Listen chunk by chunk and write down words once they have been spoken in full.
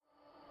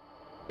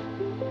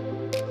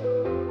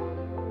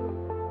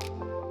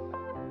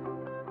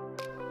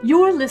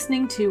You're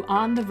listening to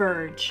On the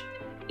Verge,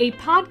 a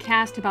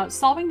podcast about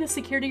solving the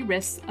security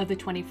risks of the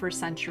 21st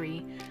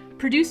century,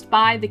 produced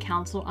by the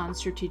Council on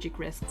Strategic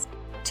Risks.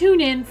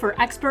 Tune in for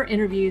expert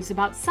interviews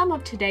about some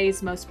of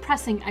today's most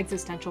pressing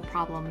existential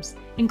problems,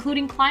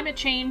 including climate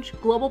change,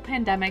 global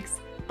pandemics,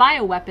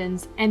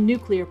 bioweapons, and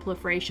nuclear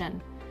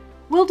proliferation.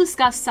 We'll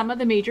discuss some of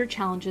the major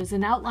challenges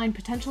and outline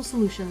potential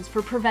solutions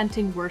for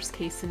preventing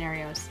worst-case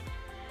scenarios.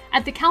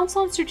 At the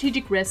Council on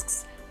Strategic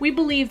Risks, we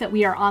believe that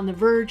we are on the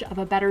verge of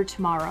a better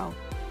tomorrow.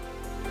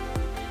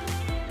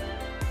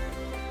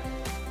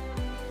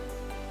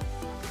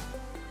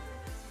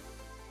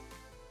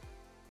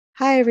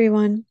 Hi,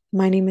 everyone.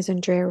 My name is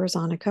Andrea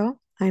Rosanico.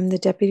 I'm the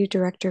Deputy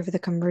Director of the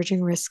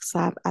Converging Risks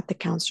Lab at the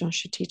Council on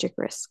Strategic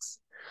Risks.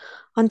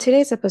 On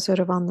today's episode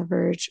of On the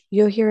Verge,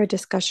 you'll hear a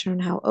discussion on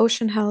how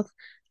ocean health,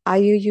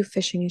 IUU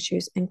fishing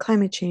issues, and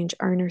climate change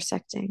are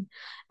intersecting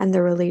and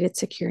their related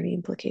security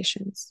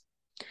implications.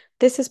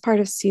 This is part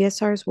of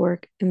CSR's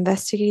work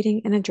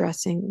investigating and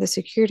addressing the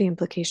security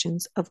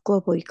implications of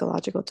global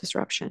ecological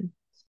disruption.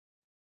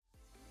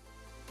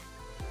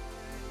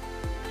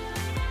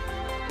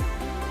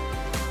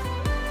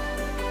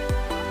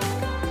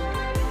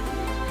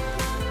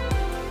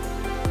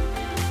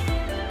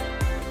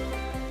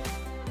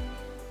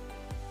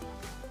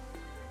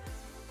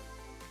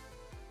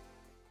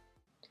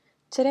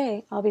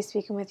 Today, I'll be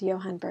speaking with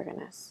Johan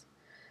Bergenäs.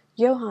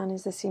 Johan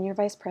is the Senior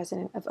Vice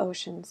President of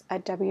Oceans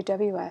at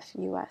WWF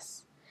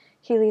US.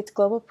 He leads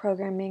global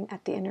programming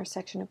at the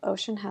intersection of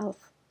ocean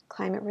health,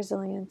 climate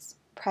resilience,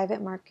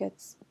 private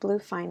markets, blue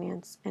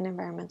finance, and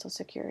environmental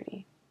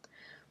security.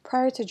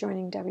 Prior to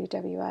joining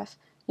WWF,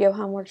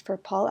 Johan worked for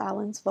Paul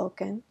Allen's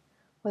Vulcan,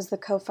 was the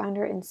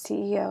co-founder and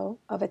CEO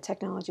of a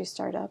technology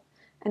startup,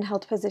 and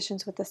held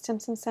positions with the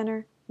Stimson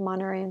Center,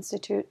 Monterey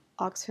Institute,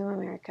 Oxfam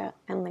America,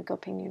 and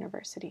Linköping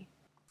University.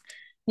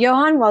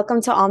 Johan,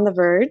 welcome to On the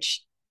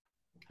Verge.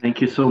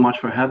 Thank you so much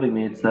for having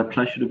me. It's a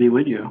pleasure to be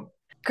with you.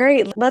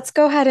 Great. Let's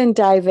go ahead and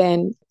dive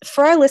in.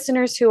 For our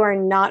listeners who are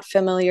not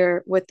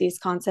familiar with these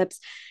concepts,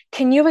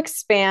 can you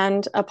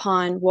expand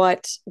upon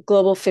what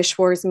global fish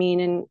wars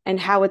mean and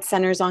how it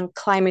centers on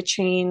climate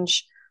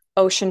change,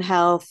 ocean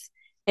health,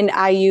 and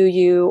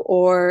IUU,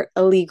 or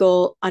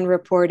illegal,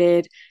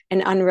 unreported,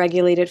 and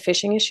unregulated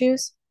fishing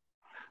issues?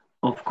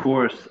 Of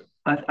course.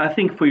 I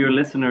think for your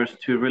listeners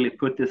to really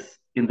put this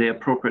in the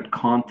appropriate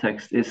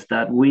context is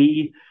that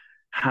we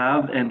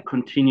have and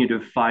continue to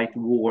fight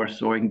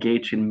wars or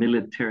engage in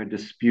military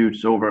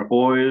disputes over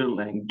oil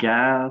and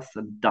gas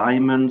and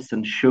diamonds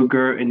and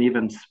sugar and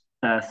even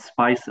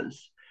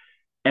spices.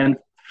 And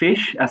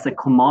fish as a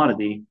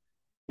commodity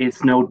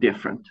is no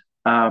different.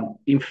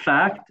 In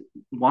fact,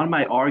 one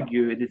might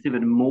argue it is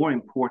even more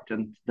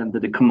important than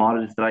the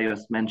commodities that I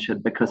just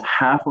mentioned, because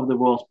half of the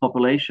world's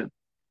population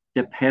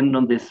depend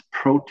on this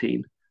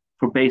protein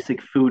for basic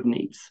food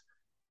needs.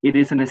 It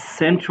is an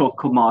essential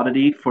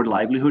commodity for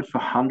livelihood for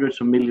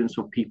hundreds of millions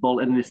of people,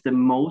 and it is the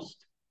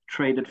most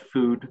traded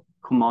food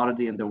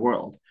commodity in the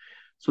world.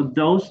 So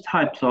those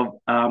types of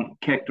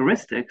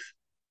characteristics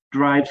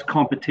drives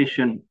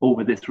competition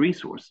over this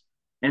resource,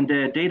 and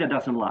the data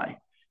doesn't lie.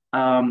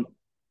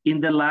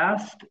 In the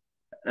last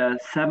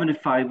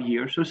 75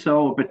 years or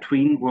so,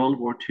 between World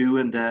War II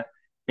and the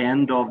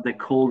end of the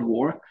Cold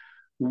War,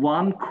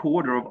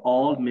 1/4 of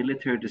all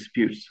military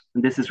disputes,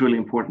 and this is really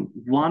important,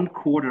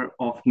 1/4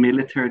 of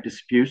military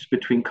disputes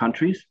between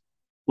countries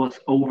was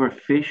over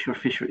fish or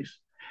fisheries.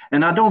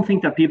 And I don't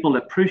think that people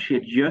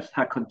appreciate just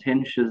how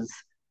contentious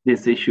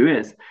this issue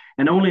is.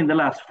 And only in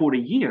the last 40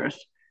 years,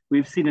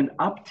 we've seen an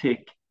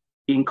uptick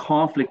in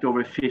conflict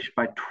over fish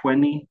by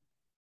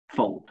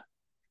 20-fold.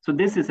 So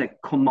this is a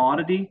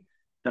commodity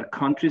that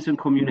countries and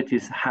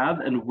communities have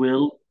and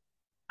will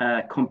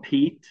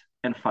compete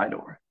and fight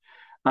over.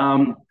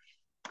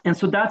 And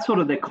so that's sort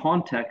of the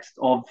context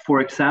of,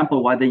 for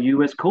example, why the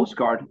US Coast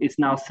Guard is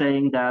now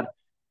saying that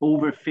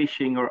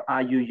overfishing or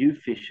IUU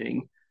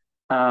fishing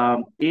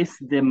is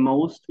the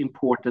most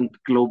important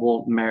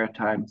global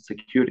maritime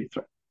security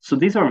threat. So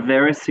these are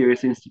very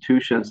serious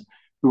institutions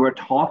who are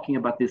talking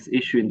about this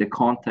issue in the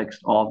context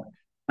of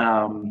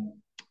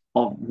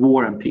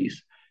war and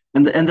peace.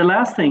 And the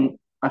last thing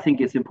I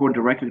think is important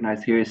to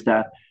recognize here is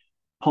that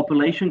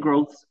population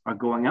growths are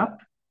going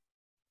up,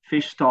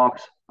 fish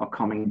stocks are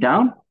coming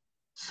down.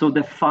 So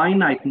the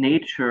finite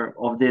nature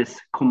of this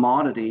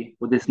commodity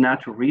or this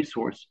natural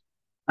resource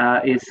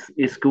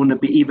is going to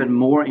be even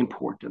more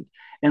important.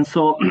 And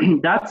so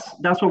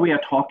that's what we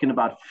are talking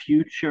about: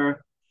 future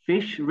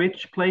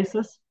fish-rich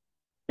places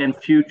and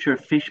future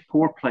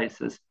fish-poor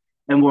places,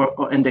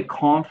 and the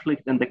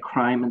conflict and the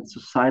crime and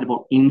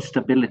societal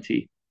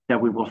instability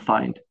that we will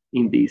find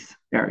in these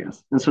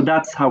areas. And so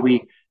that's how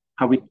we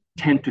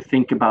tend to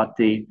think about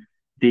the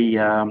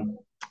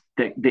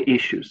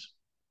issues.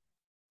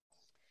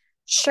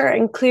 Sure.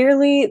 And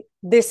clearly,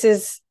 this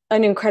is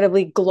an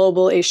incredibly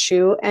global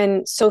issue.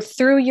 And so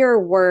through your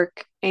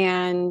work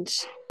and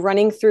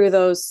running through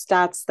those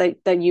stats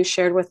that you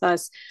shared with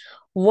us,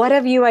 What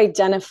have you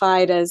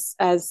identified as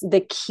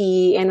the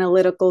key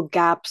analytical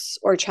gaps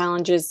or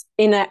challenges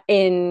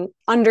in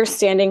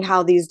understanding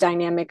how these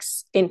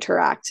dynamics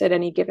interact at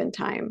any given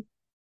time?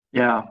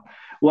 Yeah.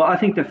 Well, I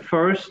think the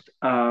first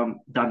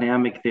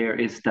dynamic there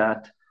is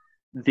that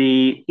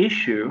the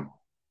issue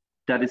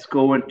that is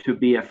going to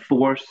be a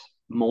force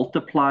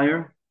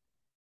multiplier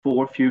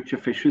for future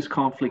fisheries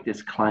conflict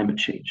is climate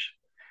change.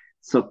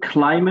 So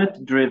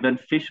climate-driven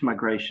fish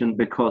migration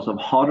because of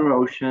hotter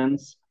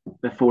oceans,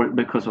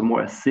 because of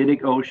more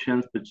acidic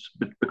oceans,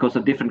 because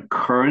of different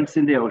currents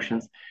in the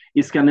oceans,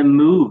 is going to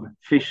move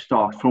fish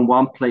stocks from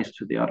one place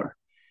to the other.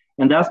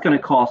 And that's going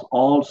to cause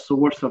all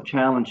sorts of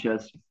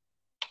challenges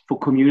for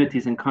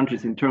communities and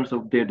countries in terms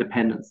of their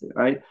dependency,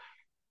 right?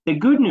 The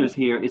good news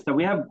here is that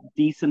we have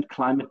decent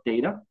climate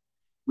data.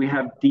 We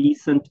have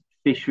decent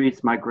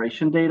fisheries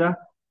migration data.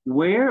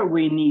 Where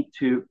we need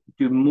to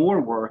do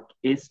more work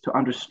is to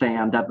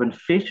understand that when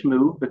fish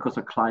move because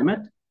of climate,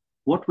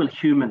 what will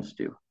humans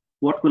do?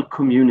 What will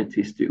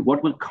communities do?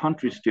 What will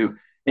countries do?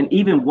 And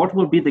even what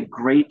will be the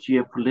great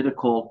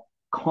geopolitical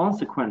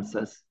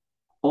consequences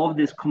of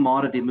this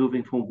commodity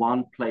moving from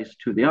one place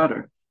to the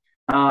other?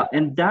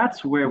 And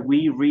that's where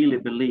we really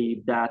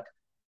believe that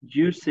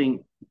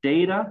using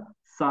data,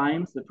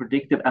 science, and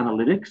predictive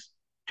analytics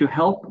to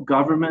help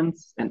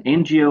governments and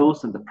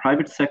NGOs and the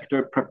private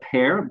sector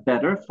prepare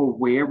better for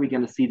where we're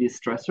going to see these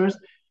stressors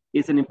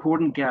is an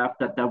important gap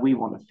that we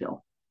want to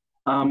fill.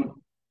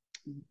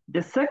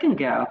 The second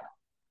gap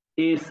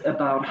is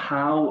about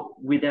how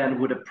we then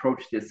would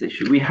approach this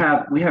issue. We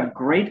have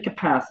great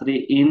capacity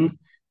in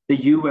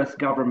the US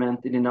government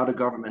and in other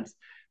governments,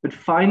 but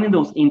finding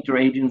those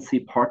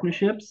interagency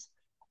partnerships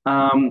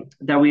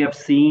that we have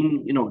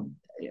seen,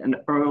 an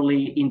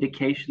early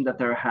indication that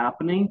they're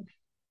happening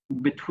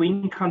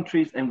between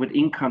countries and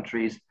within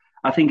countries,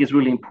 I think is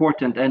really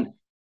important. And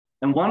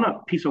one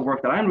piece of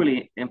work that I'm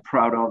really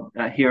proud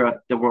of here at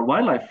the World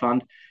Wildlife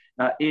Fund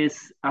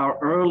is our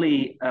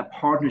early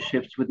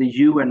partnerships with the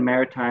UN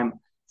Maritime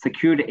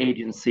Security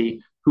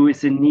Agency, who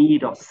is in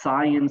need of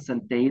science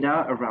and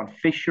data around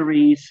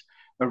fisheries,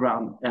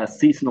 around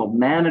seasonal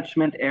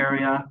management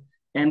area,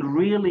 and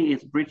really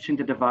is bridging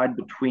the divide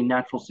between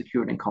natural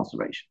security and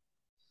conservation.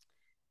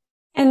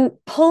 And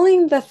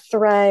pulling the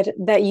thread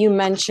that you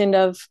mentioned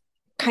of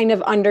kind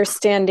of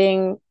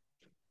understanding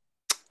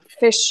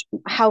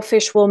how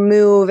fish will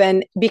move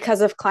and because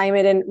of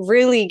climate, and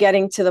really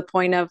getting to the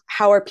point of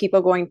how are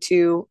people going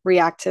to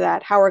react to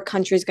that? How are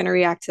countries going to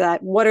react to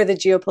that? What are the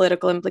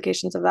geopolitical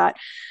implications of that?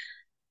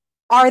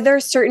 Are there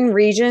certain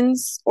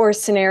regions or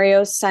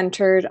scenarios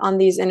centered on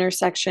these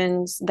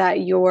intersections that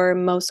you're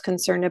most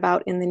concerned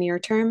about in the near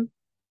term?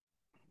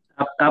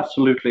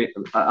 Absolutely.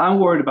 I'm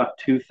worried about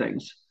two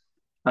things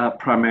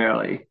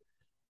primarily.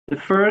 The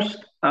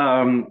first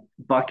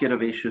bucket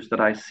of issues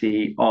that I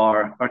see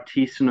are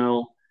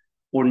artisanal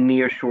or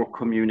nearshore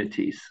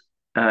communities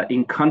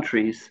in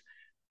countries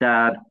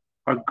that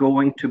are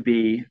going to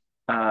be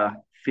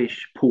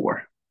fish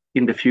poor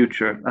in the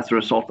future as a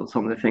result of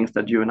some of the things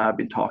that you and I have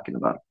been talking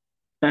about.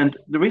 And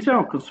the reason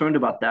I'm concerned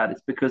about that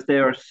is because they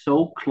are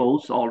so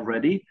close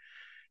already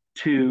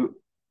to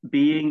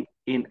being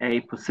in a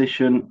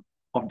position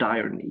of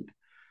dire need.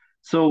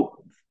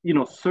 So,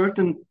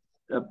 certain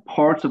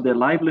parts of their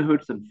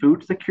livelihoods and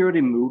food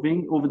security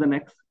moving over the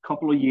next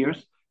couple of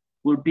years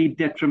will be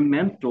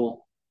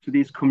detrimental to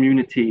these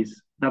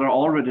communities that are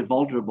already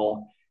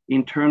vulnerable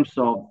in terms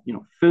of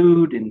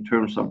food, in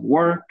terms of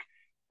work.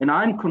 And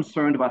I'm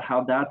concerned about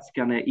how that's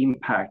going to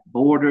impact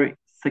border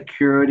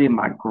security,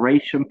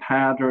 migration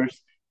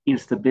patterns,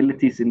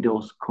 instabilities in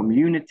those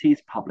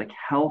communities, public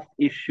health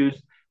issues,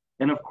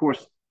 and of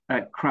course,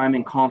 crime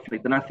and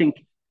conflict. And I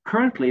think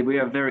currently we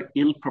are very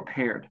ill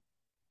prepared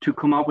to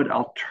come up with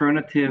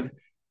alternative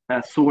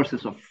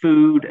sources of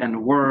food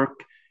and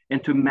work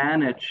and to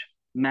manage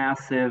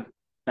massive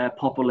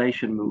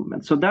population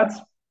movement. So that's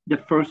the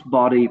first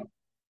body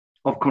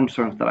of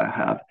concerns that I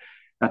have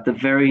at the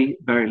very,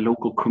 very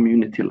local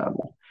community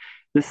level.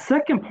 The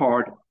second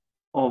part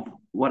of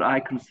what I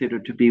consider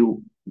to be a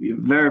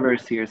very, very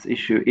serious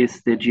issue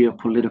is the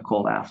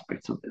geopolitical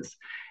aspects of this.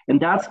 And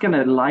that's going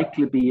to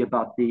likely be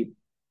about the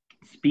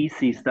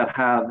species that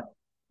have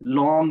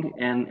long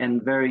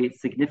and very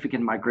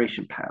significant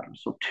migration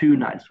patterns. So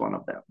tuna is one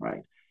of them,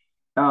 right?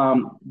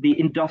 The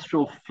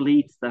industrial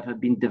fleets that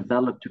have been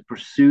developed to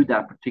pursue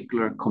that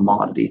particular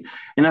commodity.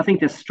 And I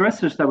think the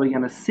stressors that we're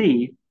going to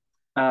see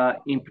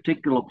in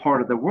particular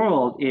part of the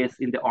world is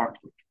in the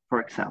Arctic, for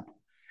example.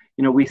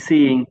 We're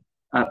seeing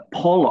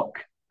pollock.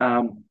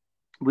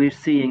 We're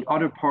seeing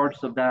other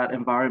parts of that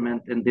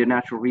environment and their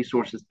natural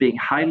resources being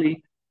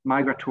highly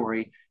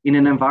migratory in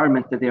an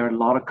environment that there are a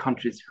lot of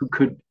countries who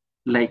could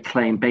lay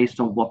claim based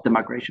on what the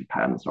migration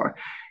patterns are.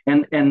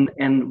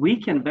 And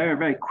we can very,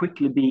 very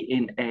quickly be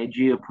in a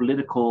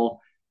geopolitical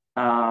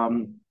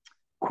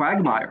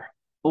quagmire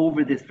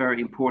over this very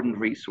important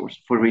resource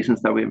for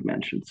reasons that we've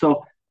mentioned.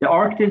 So the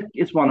Arctic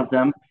is one of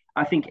them.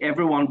 I think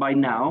everyone by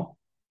now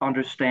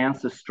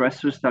understands the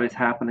stressors that is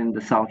happening in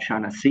the South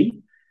China Sea,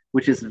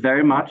 which is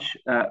very much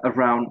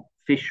around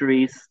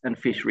fisheries and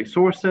fish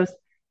resources.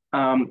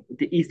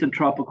 The Eastern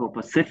Tropical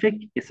Pacific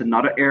is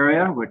another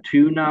area where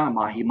tuna,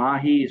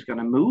 mahi-mahi is going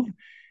to move,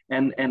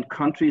 and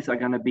countries are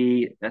going to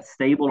be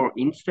stable or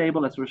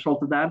unstable as a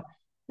result of that.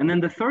 And then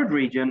the third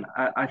region,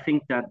 I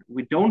think that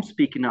we don't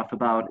speak enough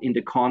about in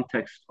the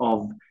context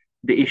of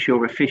the issue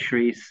of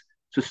fisheries,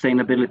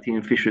 sustainability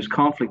and fisheries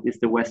conflict is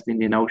the West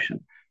Indian Ocean.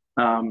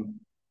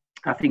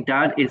 I think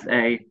that is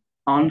a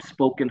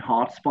unspoken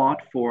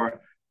hotspot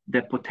for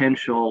the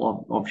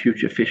potential of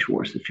future fish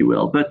wars, if you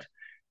will. But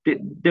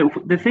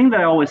the thing that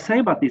I always say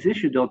about this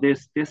issue, though,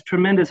 there's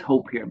tremendous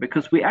hope here,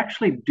 because we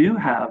actually do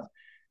have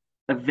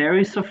a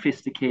very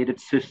sophisticated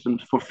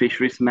systems for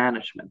fisheries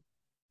management,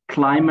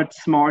 climate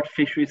smart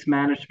fisheries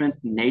management,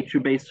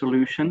 nature-based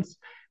solutions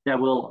that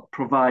will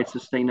provide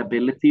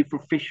sustainability for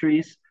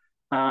fisheries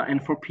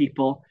and for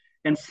people.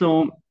 And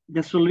so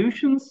the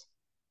solutions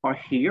are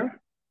here.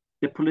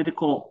 The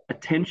political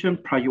attention,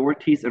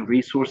 priorities, and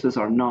resources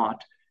are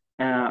not.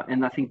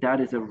 And I think that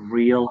is a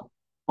real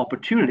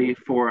opportunity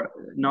for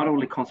not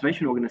only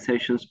conservation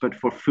organizations, but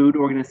for food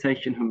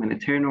organizations,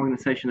 humanitarian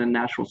organizations, and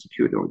national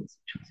security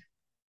organizations.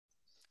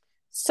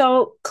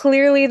 So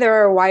clearly there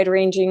are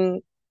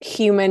wide-ranging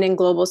human and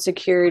global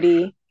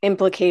security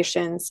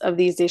implications of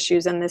these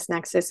issues and this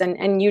nexus.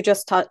 And you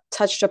just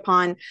touched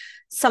upon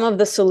some of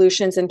the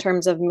solutions in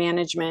terms of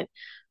management.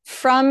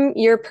 From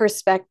your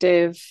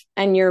perspective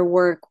and your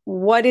work,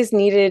 what is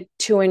needed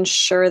to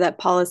ensure that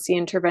policy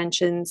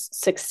interventions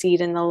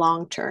succeed in the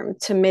long term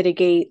to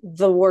mitigate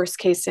the worst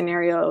case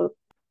scenario?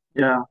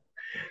 Yeah.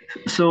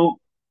 So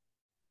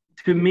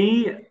to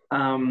me, every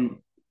now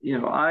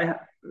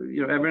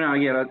and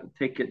again, I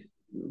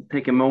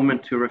take a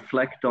moment to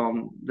reflect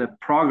on the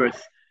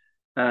progress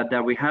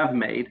that we have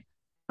made.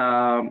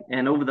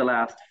 And over the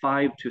last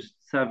 5 to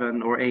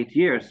 7 or 8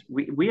 years,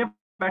 we have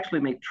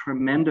actually made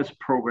tremendous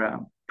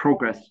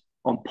progress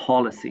on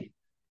policy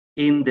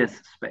in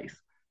this space.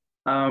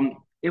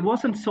 It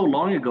wasn't so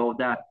long ago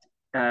that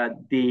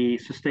the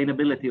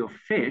sustainability of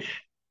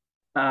fish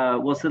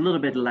was a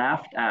little bit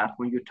laughed at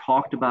when you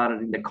talked about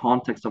it in the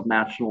context of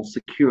national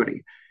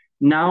security.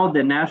 Now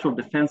the National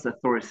Defense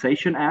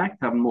Authorization Act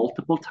have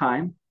multiple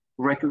times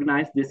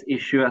recognized this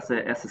issue as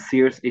a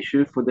serious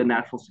issue for the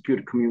national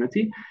security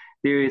community.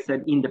 There is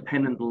an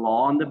independent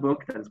law in the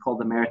book that is called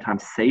the Maritime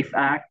Safe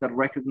Act that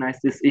recognizes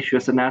this issue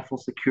as a national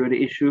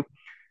security issue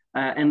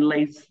and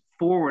lays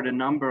forward a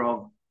number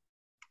of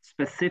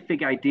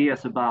specific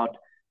ideas about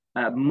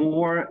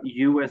more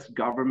US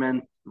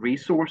government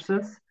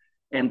resources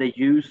and the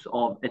use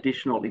of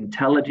additional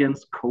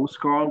intelligence, Coast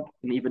Guard,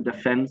 and even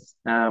defense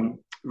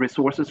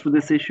resources for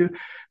this issue.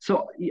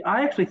 So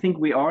I actually think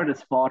we are at a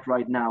spot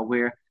right now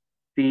where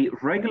the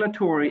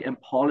regulatory and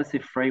policy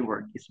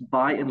framework is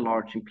by and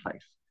large in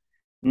place.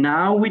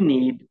 Now we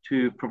need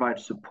to provide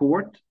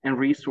support and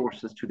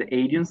resources to the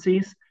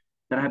agencies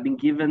that have been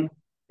given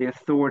the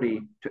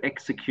authority to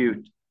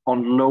execute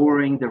on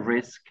lowering the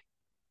risk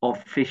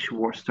of fish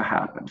wars to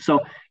happen. So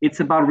it's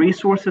about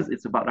resources,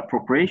 it's about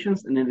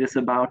appropriations, and it is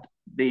about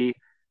the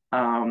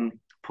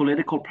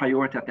political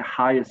priority at the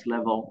highest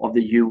level of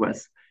the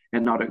US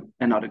and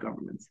other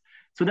governments.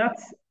 So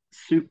that's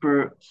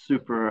super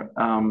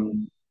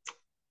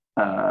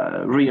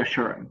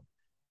reassuring.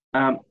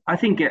 I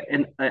think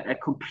a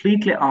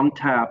completely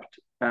untapped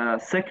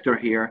sector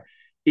here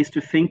is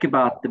to think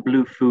about the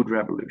blue food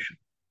revolution.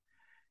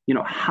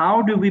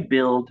 How do we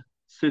build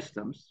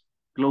systems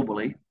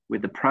globally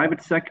with the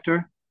private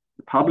sector,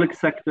 the public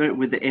sector,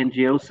 with the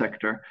NGO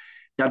sector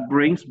that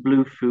brings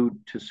blue food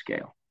to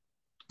scale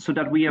so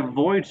that we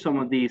avoid some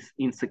of these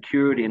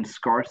insecurity and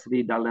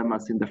scarcity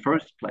dilemmas in the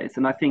first place?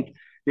 And I think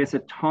there's a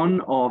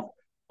ton of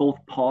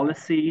both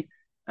policy,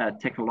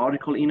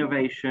 technological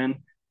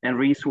innovation, and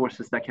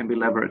resources that can be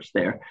leveraged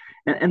there.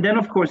 And then,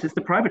 of course, it's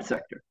the private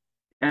sector.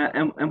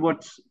 And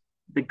what's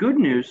the good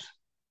news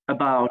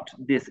about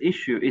this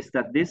issue is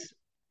that this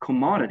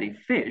commodity,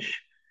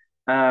 fish,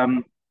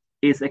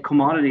 is a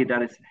commodity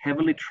that is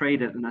heavily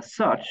traded, and as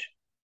such,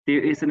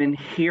 there is an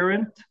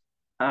inherent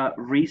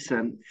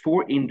reason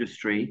for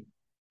industry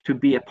to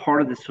be a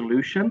part of the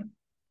solution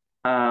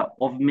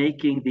of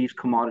making these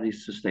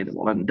commodities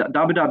sustainable. And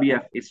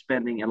WWF is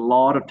spending a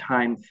lot of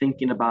time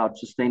thinking about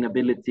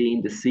sustainability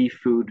in the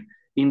seafood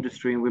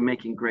industry, and we're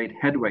making great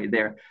headway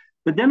there.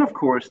 But then, of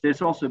course,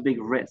 there's also a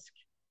big risk.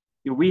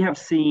 We have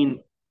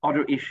seen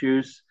other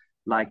issues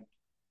like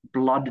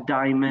blood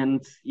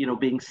diamonds,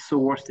 being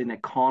sourced in a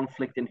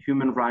conflict in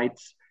human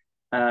rights,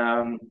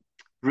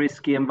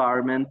 risky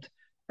environment.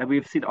 And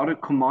we've seen other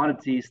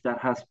commodities that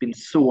has been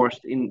sourced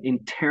in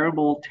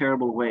terrible,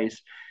 terrible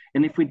ways.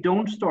 And if we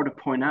don't start to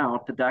point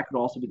out that could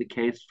also be the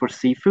case for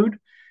seafood,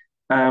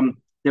 the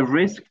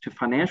risk to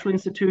financial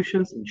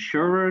institutions,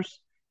 insurers,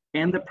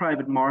 and the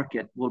private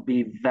market will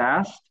be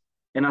vast.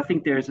 And I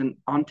think there's an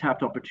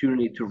untapped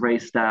opportunity to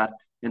raise that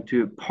and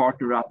to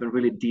partner up and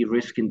really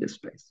de-risk in this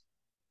space.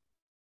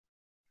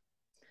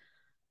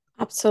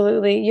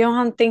 Absolutely.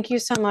 Johan, thank you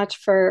so much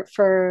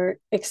for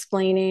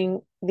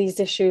explaining these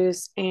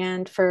issues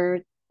and for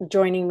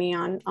joining me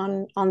on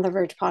the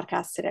Verge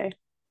podcast today.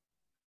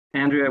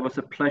 Andrea, it was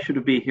a pleasure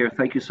to be here.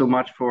 Thank you so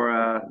much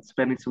for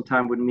spending some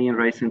time with me and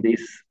raising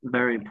these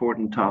very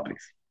important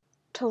topics.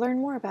 To learn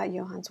more about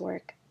Johan's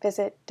work,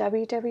 visit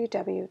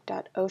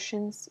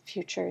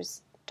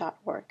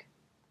www.oceansfutures.org.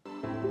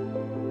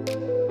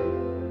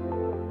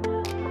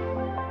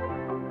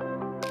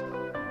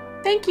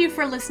 Thank you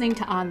for listening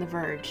to On the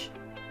Verge.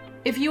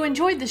 If you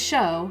enjoyed the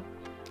show,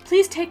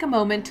 please take a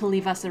moment to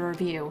leave us a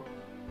review.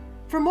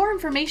 For more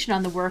information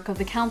on the work of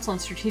the Council on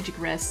Strategic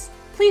Risks,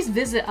 please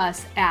visit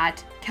us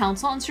at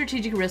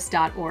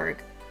councilonstrategicrisks.org,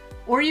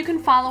 or you can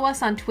follow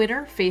us on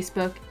Twitter,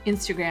 Facebook,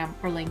 Instagram,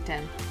 or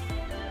LinkedIn.